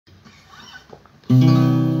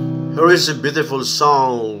Here is a beautiful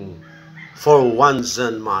song for once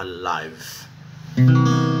in my life.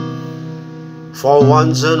 For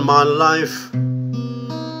once in my life,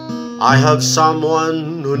 I have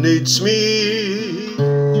someone who needs me,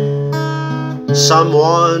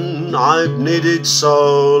 someone I've needed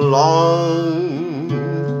so long.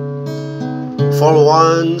 For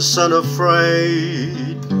once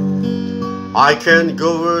unafraid, I can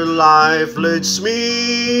go where life leads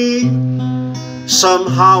me.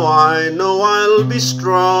 Somehow I know I'll be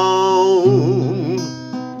strong.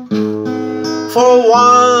 For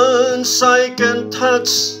once I can touch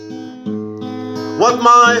what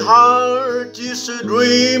my heart used to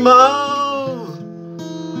dream of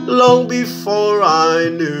long before I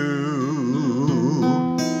knew.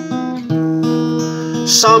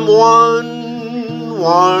 Someone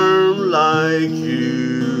warm like you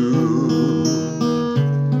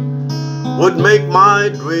would make my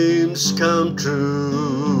dreams come true.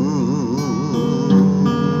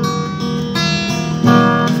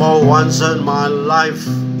 For once in my life,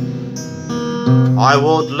 I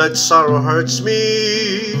won't let sorrow hurt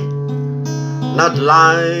me, not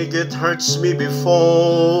like it hurts me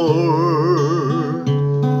before.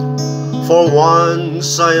 For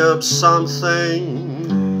once I have something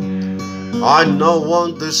I know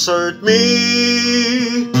won't desert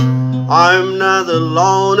me. I'm not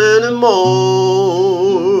alone anymore.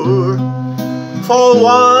 For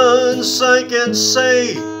once I can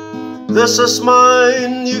say, this is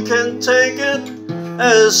mine, you can take it.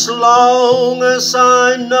 As long as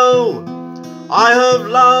I know I have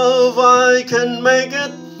love, I can make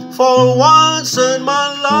it. For once in my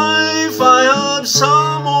life, I have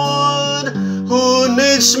someone who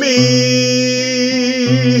needs me.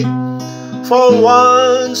 For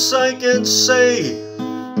once I can say,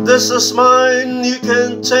 this is mine, you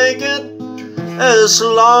can take it. As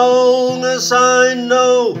long as I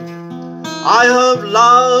know I have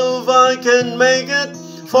love, I can make it.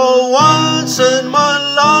 For once in my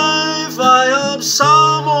life, I have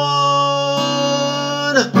someone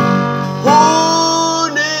who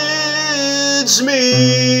needs me.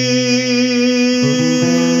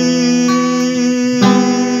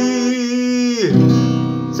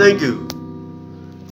 Thank you.